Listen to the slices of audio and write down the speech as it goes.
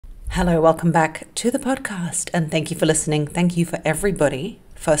Hello, welcome back to the podcast, and thank you for listening. Thank you for everybody,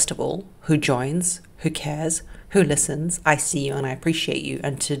 first of all, who joins, who cares, who listens. I see you and I appreciate you.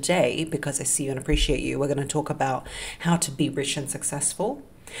 And today, because I see you and appreciate you, we're going to talk about how to be rich and successful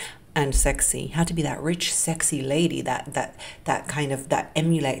and sexy. How to be that rich, sexy lady that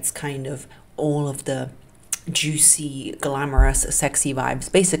emulates kind of all of the juicy, glamorous, sexy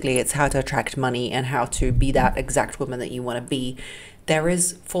vibes. Basically, it's how to attract money and how to be that exact woman that you want to be. There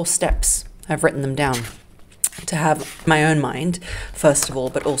is 4 steps. I've written them down to have my own mind, first of all,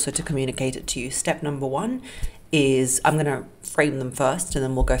 but also to communicate it to you. Step number 1 is, I'm going to frame them first and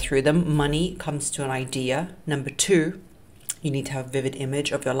then we'll go through them. Money comes to an idea. Number 2, you need to have a vivid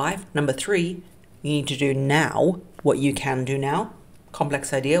image of your life. Number 3, you need to do now what you can do now.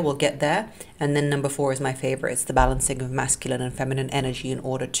 Complex idea, we'll get there. And then number 4 is my favorite. It's the balancing of masculine and feminine energy in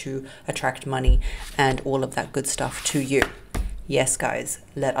order to attract money and all of that good stuff to you. Yes, guys,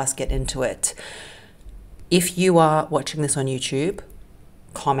 let us get into it. If you are watching this on YouTube,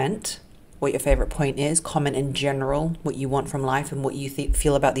 comment what your favorite point is. Comment in general what you want from life and what you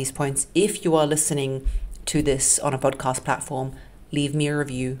feel about these points. If you are listening to this on a podcast platform, leave me a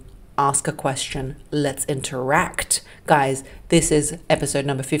review. Ask a question. Let's interact. Guys, this is episode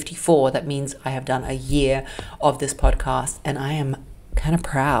number 54. That means I have done a year of this podcast and I am kind of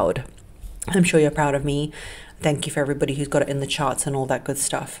proud. I'm sure you're proud of me. Thank you for everybody who's got it in the charts and all that good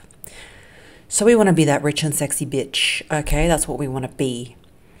stuff. So we want to be that rich and sexy bitch. Okay, that's what we want to be.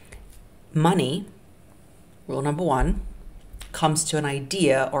 Money, rule number 1, comes to an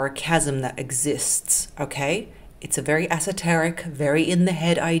idea or a chasm that exists. Okay? It's a very esoteric, very in the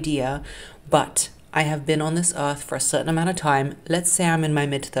head idea, but I have been on this earth for a certain amount of time. Let's say I'm in my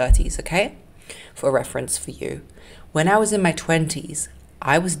mid-30s, okay? For reference for you. When I was in my 20s,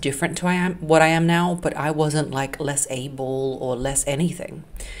 I was different to what I am now, but I wasn't like less able or less anything.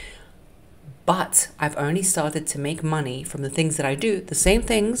 But I've only started to make money from the things that I do, the same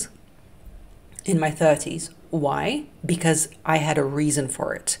things, in my 30s. Why? Because I had a reason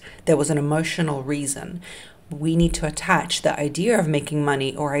for it. There was an emotional reason. We need to attach the idea of making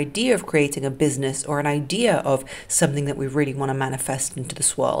money or idea of creating a business or an idea of something that we really want to manifest into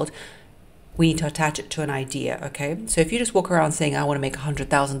this world. We need to attach it to an idea, okay? So if you just walk around saying, I want to make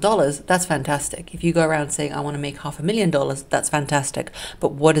 $100,000, that's fantastic. If you go around saying, I want to make $500,000, that's fantastic.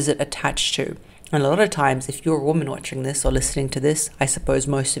 But what is it attached to? And a lot of times, if you're a woman watching this or listening to this, I suppose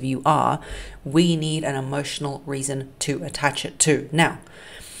most of you are, we need an emotional reason to attach it to. Now,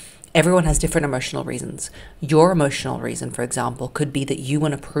 everyone has different emotional reasons. Your emotional reason, for example, could be that you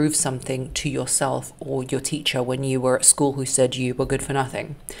want to prove something to yourself or your teacher when you were at school who said you were good for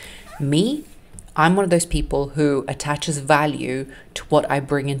nothing. Me, I'm one of those people who attaches value to what I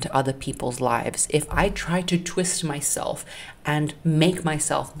bring into other people's lives. If I try to twist myself and make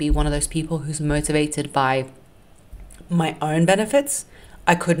myself be one of those people who's motivated by my own benefits,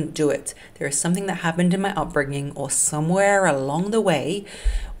 I couldn't do it. There is something that happened in my upbringing or somewhere along the way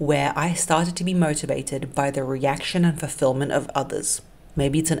where I started to be motivated by the reaction and fulfillment of others.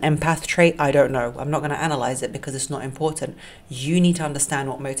 Maybe it's an empath trait. I don't know. I'm not going to analyze it because it's not important. You need to understand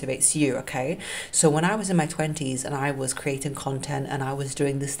what motivates you, okay? So when I was in my 20s and I was creating content and I was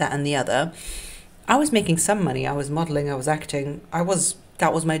doing this, that, and the other, I was making some money. I was modeling, I was acting. That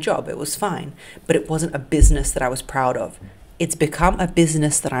was my job. It was fine. But it wasn't a business that I was proud of. It's become a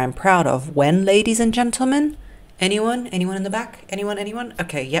business that I am proud of. When, ladies and gentlemen? Anyone? Anyone in the back? Anyone?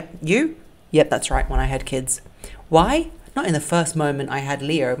 Okay, yep. You? Yep, that's right. When I had kids. Why? Not in the first moment I had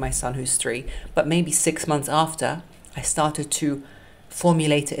Leo, my son who's 3, but maybe 6 months after, I started to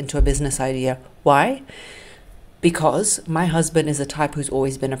formulate it into a business idea. Why? Because my husband is a type who's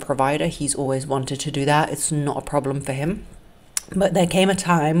always been a provider. He's always wanted to do that. It's not a problem for him. But there came a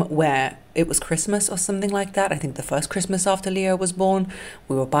time where it was Christmas or something like that. I think the first Christmas after Leo was born,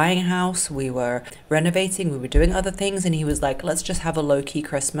 we were buying a house, we were renovating, we were doing other things. And he was like, let's just have a low-key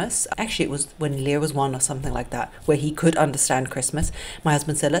Christmas. Actually, it was when Leo was 1 or something like that, where he could understand Christmas. My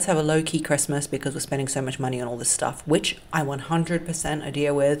husband said, let's have a low-key Christmas because we're spending so much money on all this stuff, which I 100%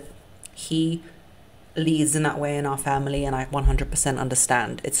 adhere with. He leads in that way in our family and I 100%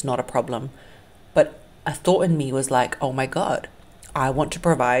 understand. It's not a problem. But a thought in me was like, oh my God, I want to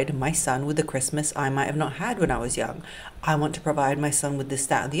provide my son with the Christmas I might have not had when I was young. I want to provide my son with this,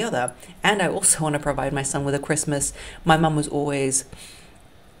 that, and the other. And I also want to provide my son with a Christmas. My mum was always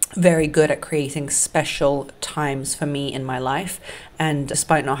very good at creating special times for me in my life. And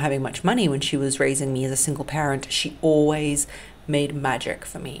despite not having much money when she was raising me as a single parent, she always made magic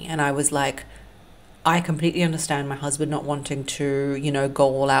for me. And I was like, I completely understand my husband not wanting to, go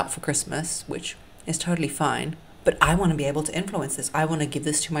all out for Christmas, which is totally fine. but I want to be able to influence this. I want to give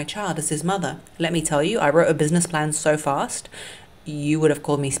this to my child as his mother. Let me tell you, I wrote a business plan so fast, you would have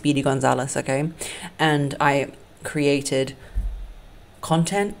called me Speedy Gonzalez, okay? And I created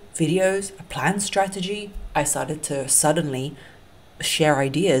content, videos, a plan strategy. I started to suddenly share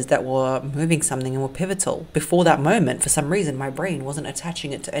ideas that were moving something and were pivotal. Before that moment, for some reason, my brain wasn't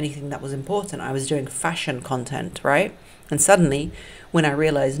attaching it to anything that was important. I was doing fashion content, right? And suddenly, when I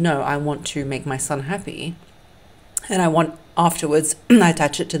realized, no, I want to make my son happy, and I want afterwards, I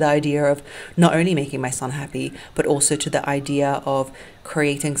attach it to the idea of not only making my son happy, but also to the idea of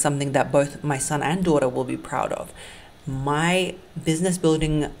creating something that both my son and daughter will be proud of. My business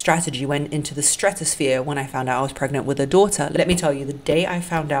building strategy went into the stratosphere when I found out I was pregnant with a daughter. Let me tell you, the day I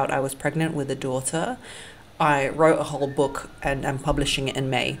found out I was pregnant with a daughter, I wrote a whole book and I'm publishing it in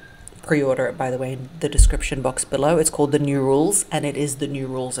May. Pre-order it, by the way, in the description box below. It's called The New Rules, and it is the new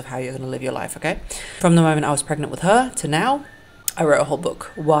rules of how you're going to live your life, okay? From the moment I was pregnant with her to now, I wrote a whole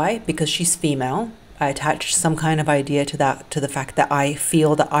book. Why? Because she's female. I attached some kind of idea to that, to the fact that I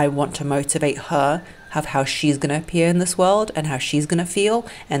feel that I want to motivate her of how she's going to appear in this world and how she's going to feel,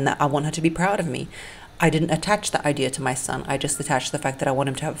 and that I want her to be proud of me. I didn't attach that idea to my son. I just attached the fact that I want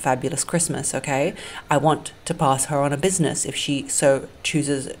him to have a fabulous Christmas, okay? I want to pass her on a business if she so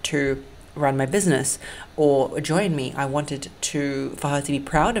chooses to run my business or join me. I wanted for her to be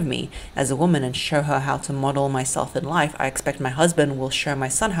proud of me as a woman and show her how to model myself in life. I expect my husband will show my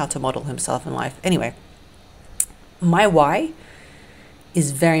son how to model himself in life. Anyway, my why is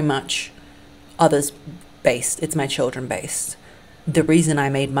very much others based. It's my children based. The reason I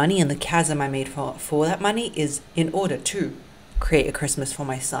made money and the chasm I made for that money is in order to create a Christmas for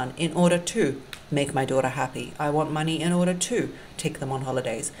my son, in order to make my daughter happy. I want money in order to take them on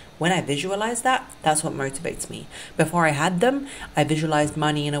holidays. When I visualize that, that's what motivates me. Before I had them, I visualized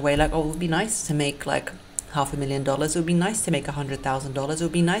money in a way like, oh, it would be nice to make like $500,000. It would be nice to make $100,000. It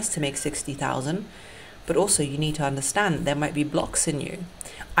would be nice to make 60,000. But also you need to understand there might be blocks in you.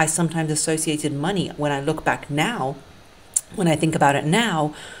 I sometimes associated money, when I look back now, when I think about it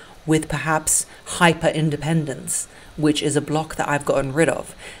now, with perhaps hyper independence, which is a block that I've gotten rid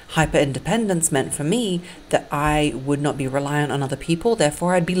of. Hyper independence meant for me that I would not be reliant on other people,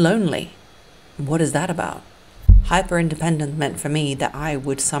 therefore I'd be lonely. What is that about? Hyper independence meant for me that I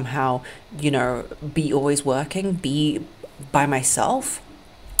would somehow, be always working, be by myself.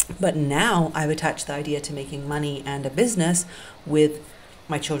 But now I've attached the idea to making money and a business with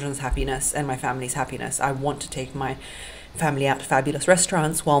my children's happiness and my family's happiness. I want to take my family out to fabulous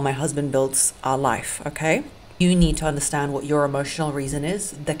restaurants while my husband builds our life, okay? You need to understand what your emotional reason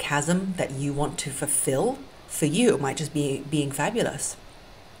is. The chasm that you want to fulfill for you might just be being fabulous.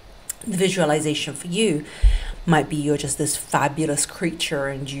 The visualization for you might be you're just this fabulous creature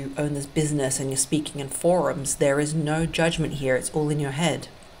and you own this business and you're speaking in forums. There is no judgment here. It's all in your head.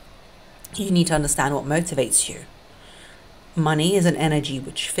 You need to understand what motivates you. Money is an energy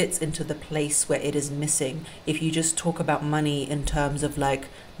which fits into the place where it is missing. If you just talk about money in terms of like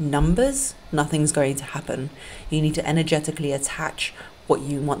numbers, nothing's going to happen. You need to energetically attach what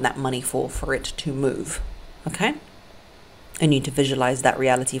you want that money for it to move. Okay? You need to visualize that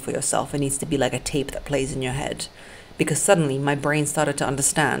reality for yourself. It needs to be like a tape that plays in your head. Because suddenly my brain started to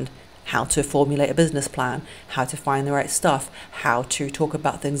understand how to formulate a business plan, how to find the right stuff, how to talk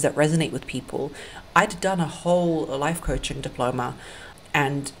about things that resonate with people. I'd done a whole life coaching diploma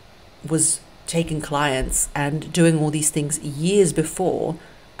and was taking clients and doing all these things years before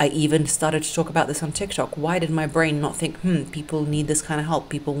I even started to talk about this on TikTok. Why did my brain not think, people need this kind of help?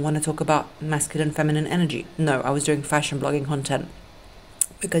 People want to talk about masculine, feminine energy. No, I was doing fashion blogging content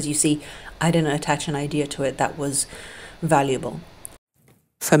because you see, I didn't attach an idea to it that was valuable.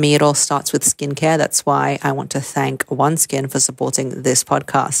 For me, it all starts with skincare. That's why I want to thank OneSkin for supporting this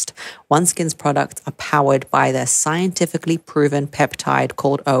podcast. OneSkin's products are powered by their scientifically proven peptide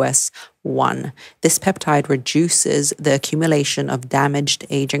called OS1. This peptide reduces the accumulation of damaged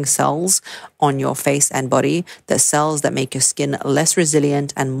aging cells on your face and body, the cells that make your skin less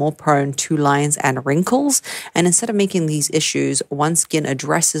resilient and more prone to lines and wrinkles. And instead of making these issues, OneSkin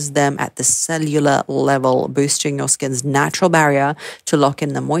addresses them at the cellular level, boosting your skin's natural barrier to lock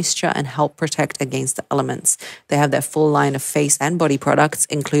in the moisture and help protect against the elements. They have their full line of face and body products,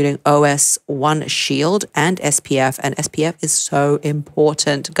 including OS1 Shield and SPF. And SPF is so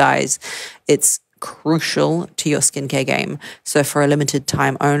important, guys. It's crucial to your skincare game. So for a limited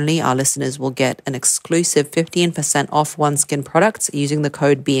time only, our listeners will get an exclusive 15% off OneSkin products using the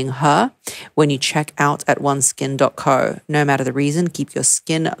code BEINGHER when you check out at oneskin.co. No matter the reason, keep your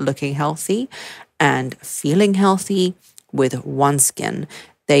skin looking healthy and feeling healthy with OneSkin.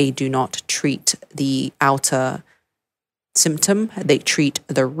 They do not treat the outer symptom. They treat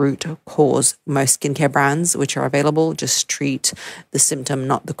the root cause. Most skincare brands which are available just treat the symptom,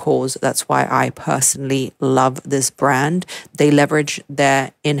 not the cause. That's why I personally love this brand. They leverage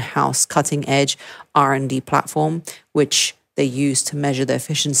their in-house cutting edge R&D platform, which they use to measure the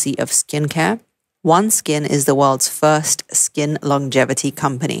efficiency of skincare. OneSkin is the world's first skin longevity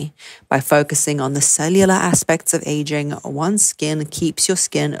company. By focusing on the cellular aspects of aging, OneSkin keeps your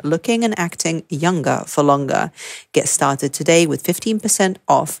skin looking and acting younger for longer. Get started today with 15%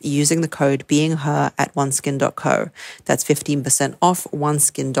 off using the code BeingHer at oneskin.co. That's 15% off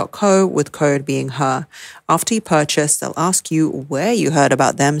oneskin.co with code BeingHer. After you purchase, they'll ask you where you heard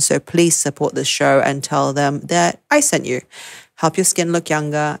about them, so please support this show and tell them that I sent you. Help your skin look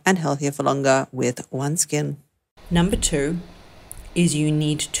younger and healthier for longer with OneSkin. Number 2 is you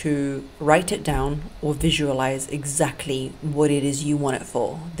need to write it down or visualize exactly what it is you want it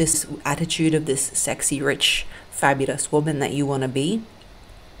for. This attitude of this sexy, rich, fabulous woman that you want to be,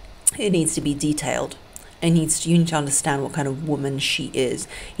 it needs to be detailed. You need to understand what kind of woman she is.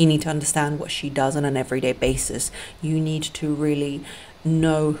 You need to understand what she does on an everyday basis. You need to really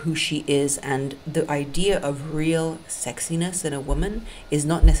know who she is, and the idea of real sexiness in a woman is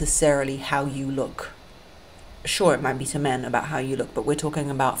not necessarily how you look. Sure, it might be to men about how you look, but we're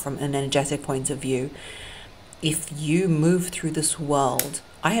talking about from an energetic point of view. If you move through this world,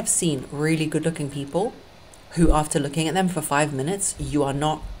 I have seen really good looking people who, after looking at them for 5 minutes, you are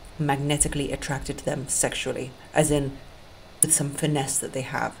not magnetically attracted to them sexually, as in with some finesse that they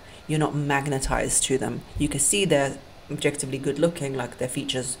have. You're not magnetized to them. You can see they're objectively good looking, like their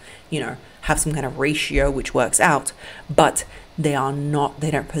features, have some kind of ratio which works out, but they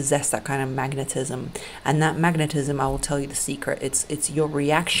don't possess that kind of magnetism. And that magnetism, I will tell you the secret, it's your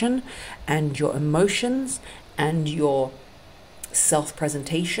reaction and your emotions and your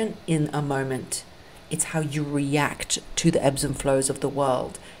self-presentation in a moment. It's how you react to the ebbs and flows of the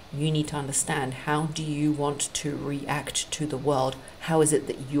world. You need to understand, how do you want to react to the world? How is it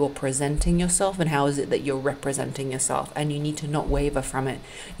that you're presenting yourself, and how is it that you're representing yourself? And you need to not waver from it.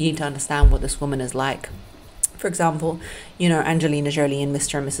 You need to understand what this woman is like. For example, Angelina Jolie in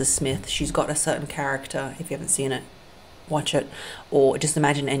Mr. and Mrs. Smith, she's got a certain character. If you haven't seen it, watch it. Or just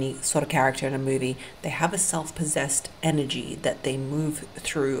imagine any sort of character in a movie. They have a self-possessed energy that they move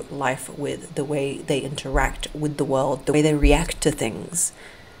through life with, the way they interact with the world, the way they react to things.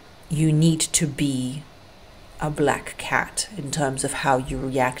 You need to be a black cat in terms of how you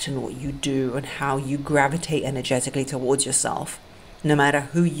react and what you do and how you gravitate energetically towards yourself. No matter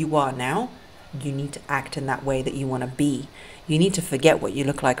who you are now, you need to act in that way that you want to be. You need to forget what you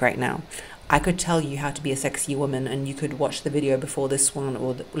look like right now. I could tell you how to be a sexy woman, and you could watch the video before this one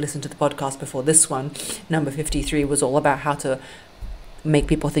or listen to the podcast before this one. Number 53 was all about how to make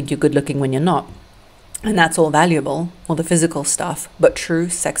people think you're good looking when you're not. And that's all valuable, all the physical stuff. But true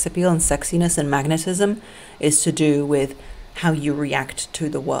sex appeal and sexiness and magnetism is to do with how you react to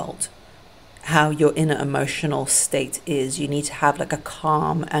the world, how your inner emotional state is. You need to have like a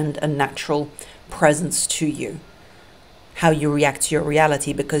calm and a natural presence to you. How you react to your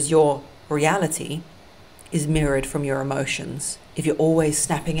reality, because your reality is mirrored from your emotions. If you're always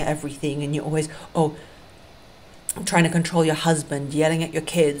snapping at everything and you're always, trying to control your husband, yelling at your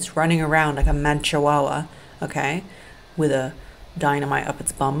kids, running around like a mad chihuahua, okay, with a dynamite up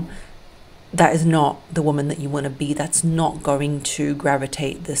its bum, that is not the woman that you want to be. That's not going to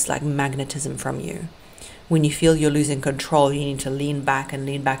gravitate this like magnetism from you. When you feel you're losing control, you need to lean back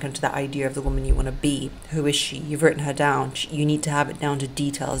into that idea of the woman you want to be. Who is she? You've written her down. You need to have it down to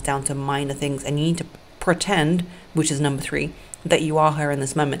details, down to minor things, and you need to pretend, which is number 3, that you are her in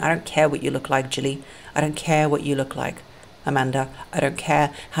this moment. I don't care what you look like, Jilly. I don't care what you look like, Amanda. I don't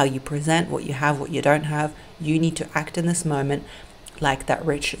care how you present, what you have, what you don't have. You need to act in this moment like that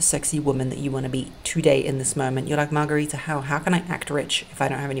rich, sexy woman that you want to be today in this moment. You're like, Margarita, how can I act rich if I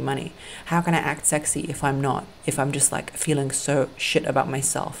don't have any money? How can I act sexy if I'm just like feeling so shit about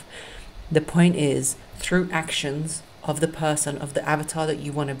myself? The point is, through actions of the person, of the avatar that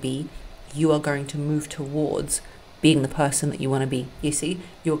you want to be, you are going to move towards being the person that you want to be. You see,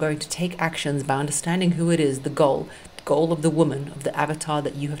 you're going to take actions by understanding who it is, the goal of the woman, of the avatar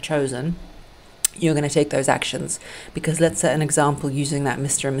that you have chosen. You're going to take those actions. Because let's set an example using that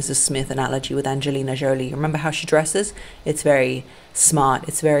Mr. and Mrs. Smith analogy with Angelina Jolie. Remember how she dresses? It's very smart.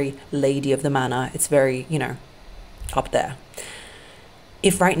 It's very lady of the manor. It's very, up there.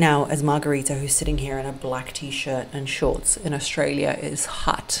 If right now, as Margarita, who's sitting here in a black t-shirt and shorts in Australia, is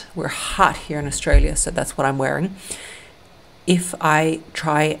hot. We're hot here in Australia, so that's what I'm wearing. If I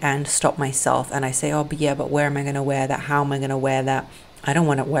try and stop myself and I say, but where am I going to wear that? How am I going to wear that? I don't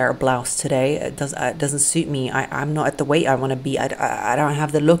want to wear a blouse today. It doesn't suit me. I'm not at the weight I want to be. I don't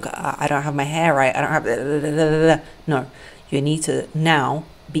have the look. I don't have my hair right. I don't have. No, you need to now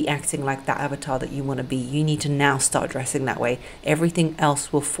be acting like that avatar that you want to be. You need to now start dressing that way. Everything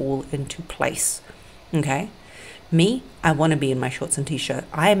else will fall into place. Okay? Me, I want to be in my shorts and t-shirt.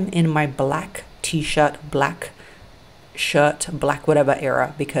 I'm in my black t-shirt, black shirt, black whatever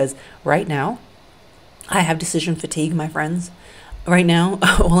era, because right now I have decision fatigue, my friends. Right now,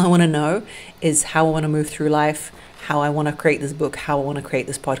 all I want to know is how I want to move through life, how I want to create this book, how I want to create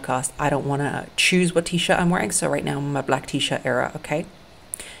this podcast. I don't want to choose what t-shirt I'm wearing. So right now I'm in my black t-shirt era, okay?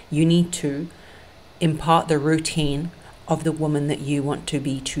 You need to impart the routine of the woman that you want to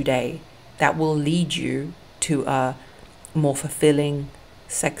be today. That will lead you to a more fulfilling,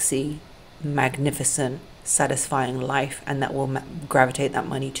 sexy, magnificent, satisfying life, and that will gravitate that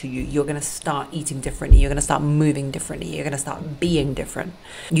money to you. You're going to start eating differently. You're going to start moving differently. You're going to start being different.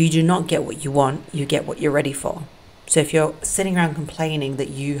 You do not get what you want. You get what you're ready for. So if you're sitting around complaining that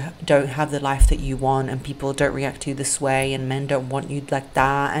you don't have the life that you want, and people don't react to you this way, and men don't want you like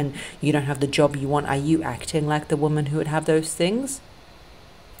that, and you don't have the job you want, are you acting like the woman who would have those things?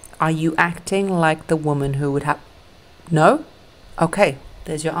 Are you acting like the woman who would have... No? Okay,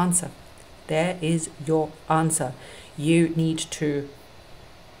 there's your answer. There is your answer. You need to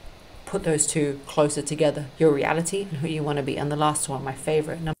put those two closer together, your reality and who you want to be. And the last one, my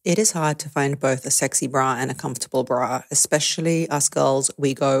favorite. It is hard to find both a sexy bra and a comfortable bra, especially us girls.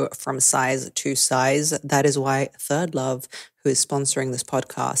 We go from size to size. That is why Third Love, who is sponsoring this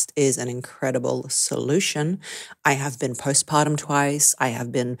podcast, is an incredible solution. I have been postpartum twice. I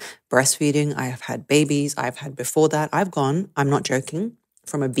have been breastfeeding. I have had babies. I've had before that. I've gone, I'm not joking,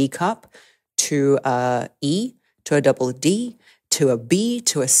 from a B cup to a E to a double D to a B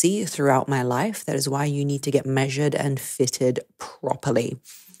to a C throughout my life. That is why you need to get measured and fitted properly.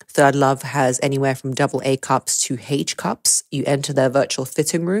 Third Love has anywhere from double A cups to H cups. You enter their virtual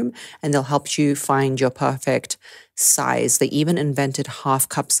fitting room and they'll help you find your perfect size. They even invented half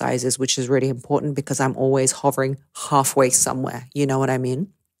cup sizes, which is really important because I'm always hovering halfway somewhere. You know what I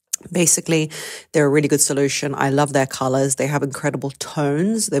mean? Basically, they're a really good solution. I love their colors. They have incredible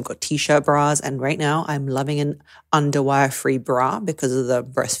tones. They've got t-shirt bras. And right now I'm loving an underwire-free bra because of the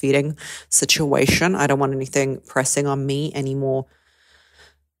breastfeeding situation. I don't want anything pressing on me anymore.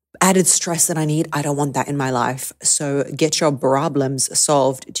 Added stress that I need. I don't want that in my life. So get your problems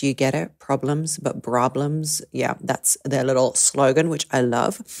solved. Do you get it? Problems, but problems. Yeah, that's their little slogan, which I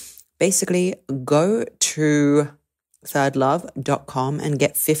love. Basically, go to thirdlove.com and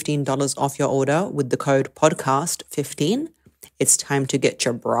get $15 off your order with the code podcast15. It's time to get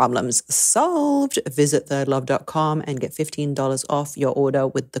your problems solved. Visit thirdlove.com and get $15 off your order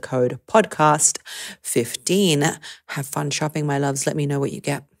with the code podcast15. Have fun shopping, my loves. Let me know what you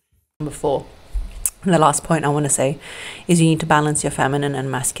get. Before. And the last point I want to say is you need to balance your feminine and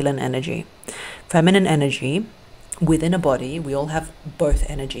masculine energy. Feminine energy within a body, we all have both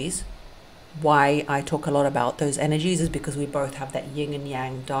energies. Why I talk a lot about those energies is because we both have that yin and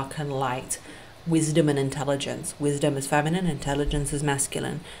yang, dark and light, wisdom and intelligence. Wisdom is feminine, intelligence is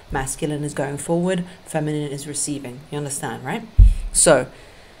masculine. Masculine is going forward, feminine is receiving. You understand, right? So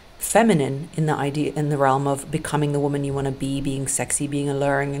feminine in the idea, in the realm of becoming the woman you want to be, being sexy, being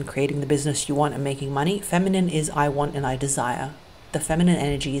alluring, and creating the business you want and making money. Feminine is I want and I desire. The feminine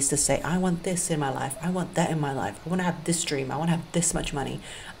energy is to say, I want this in my life. I want that in my life. I want to have this dream. I want to have this much money.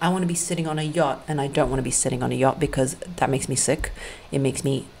 I want to be sitting on a yacht. And I don't want to be sitting on a yacht because that makes me sick. It makes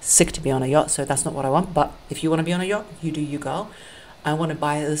me sick to be on a yacht. So that's not what I want. But if you want to be on a yacht, you do you, girl. I want to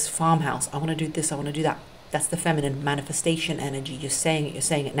buy this farmhouse. I want to do this. I want to do that. That's the feminine manifestation energy. You're saying it. You're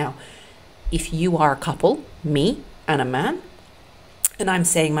saying it now. If you are a couple, me and a man, and I'm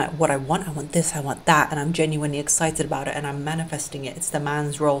saying what I want this, I want that, and I'm genuinely excited about it, and I'm manifesting it. It's the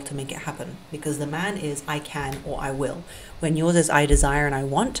man's role to make it happen, because the man is I can or I will. When yours is I desire and I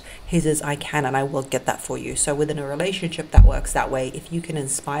want, his is I can and I will get that for you. So within a relationship that works that way, if you can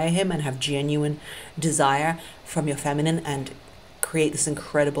inspire him and have genuine desire from your feminine and create this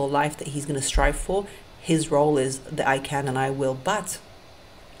incredible life that he's going to strive for, his role is the I can and I will. But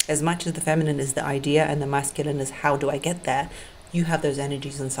as much as the feminine is the idea and the masculine is how do I get there, you have those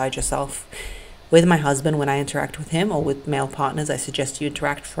energies inside yourself. With my husband, when I interact with him or with male partners, I suggest you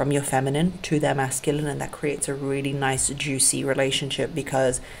interact from your feminine to their masculine, and that creates a really nice, juicy relationship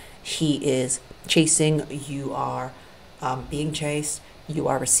because he is chasing, you are being chased, you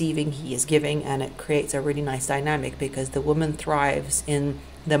are receiving, he is giving, and it creates a really nice dynamic because the woman thrives in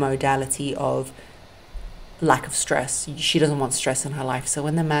the modality of lack of stress. She doesn't want stress in her life. So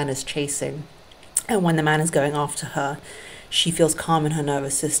when the man is chasing and when the man is going after her, she feels calm in her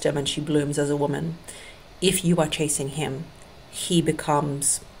nervous system and she blooms as a woman. If you are chasing him, he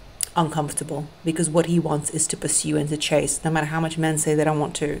becomes uncomfortable, because what he wants is to pursue and to chase. No matter how much men say they don't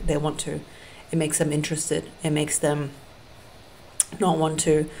want to, they want to. It makes them interested. It makes them not want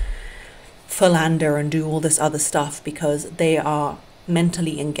to philander and do all this other stuff, because they are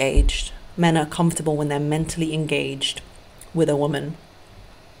mentally engaged. Men are comfortable when they're mentally engaged with a woman.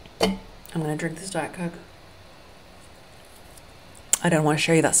 I'm going to drink this Diet Coke. I don't want to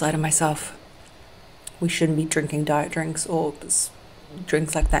show you that side of myself. We shouldn't be drinking diet drinks or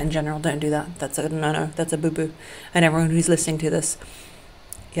drinks like that in general. Don't do that. That's a no. That's a boo-boo. And everyone who's listening to this,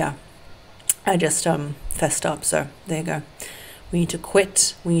 yeah, I just fessed up. So there you go. We need to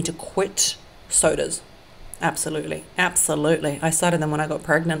quit. We need to quit sodas. Absolutely. I started them when I got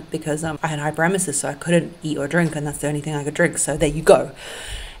pregnant because I had hyperemesis, so I couldn't eat or drink, and that's the only thing I could drink. So there you go.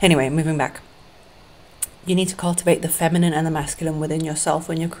 Anyway, moving back. You need to cultivate the feminine and the masculine within yourself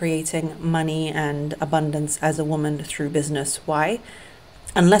when you're creating money and abundance as a woman through business. Why?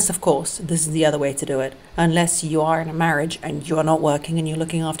 Unless, of course, this is the other way to do it. Unless you are in a marriage and you are not working and you're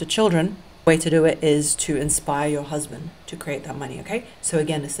looking after children, the way to do it is to inspire your husband to create that money, okay? So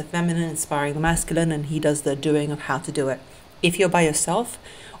again, it's the feminine inspiring the masculine, and he does the doing of how to do it. If you're by yourself,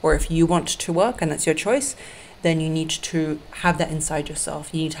 or if you want to work and that's your choice, then you need to have that inside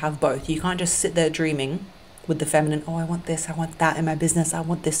yourself. You need to have both. You can't just sit there dreaming with the feminine, oh, I want this, I want that in my business, I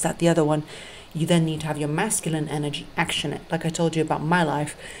want this, that, the other one. You then need to have your masculine energy action it. Like I told you about my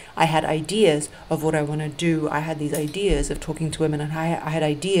life, I had ideas of what I want to do. I had these ideas of talking to women, and I had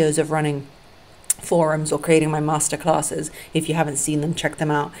ideas of running forums or creating my master classes. If you haven't seen them, check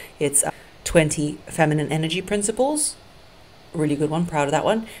them out. It's 20 feminine energy principles. Really good one, proud of that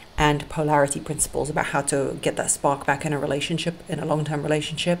one. And polarity principles, about how to get that spark back in a relationship, in a long-term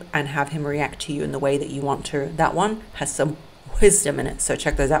relationship, and have him react to you in the way that you want to. That one has some wisdom in it, so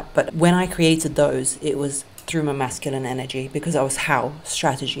check those out. But when I created those, it was through my masculine energy, because I was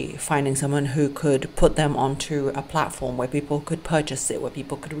strategy, finding someone who could put them onto a platform where people could purchase it, where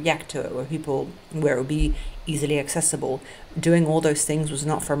people could react to it, where it would be easily accessible. Doing all those things was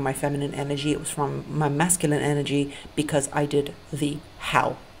not from my feminine energy, it was from my masculine energy, because I did the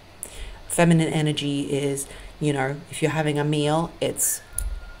how. Feminine energy is, if you're having a meal, it's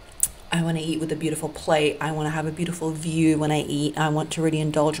I want to eat with a beautiful plate. I want to have a beautiful view when I eat. I want to really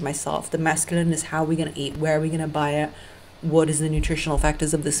indulge myself. The masculine is how we're going to eat, where are we going to buy it, what is the nutritional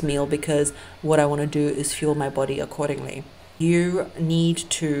factors of this meal, because what I want to do is fuel my body accordingly. You need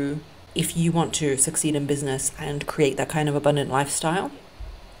to, if you want to succeed in business and create that kind of abundant lifestyle,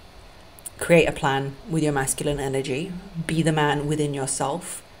 create a plan with your masculine energy. Be the man within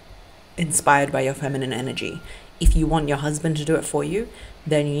yourself, inspired by your feminine energy. If you want your husband to do it for you,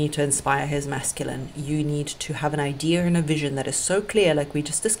 then you need to inspire his masculine. You need to have an idea and a vision that is so clear, like we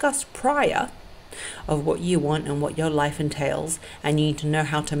just discussed prior, of what you want and what your life entails. And you need to know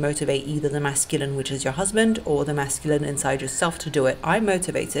how to motivate either the masculine, which is your husband, or the masculine inside yourself to do it. I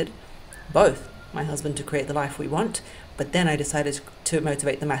motivated both my husband to create the life we want, but then I decided to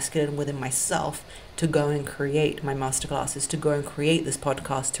motivate the masculine within myself to go and create my masterclasses, to go and create this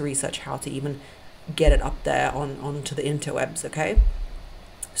podcast, to research how to even get it up there onto the interwebs, okay?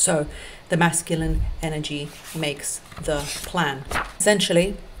 So the masculine energy makes the plan.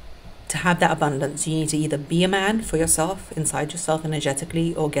 Essentially, to have that abundance, you need to either be a man for yourself, inside yourself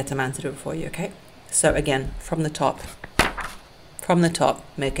energetically, or get a man to do it for you, okay? So again, from the top,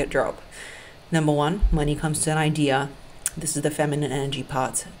 make it drop. Number one, money comes to an idea. This is the feminine energy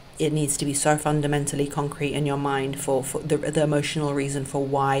part. It needs to be so fundamentally concrete in your mind for the emotional reason for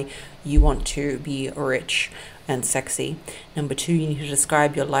why you want to be rich and sexy. Number two, you need to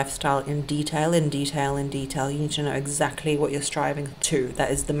describe your lifestyle in detail. You need to know exactly what you're striving to. That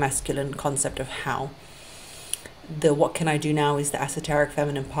is the masculine concept of how. The what can I do now is the esoteric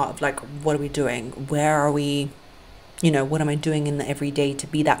feminine part of, like, what are we doing? Where are we? What am I doing in the everyday to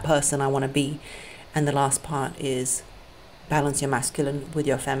be that person I want to be? And the last part is balance your masculine with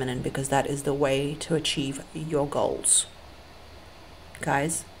your feminine, because that is the way to achieve your goals.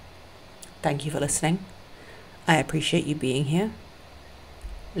 Guys, thank you for listening. I appreciate you being here.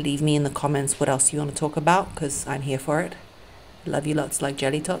 Leave me in the comments what else you want to talk about, because I'm here for it. Love you lots like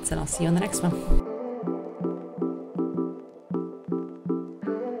jelly tots, and I'll see you on the next one.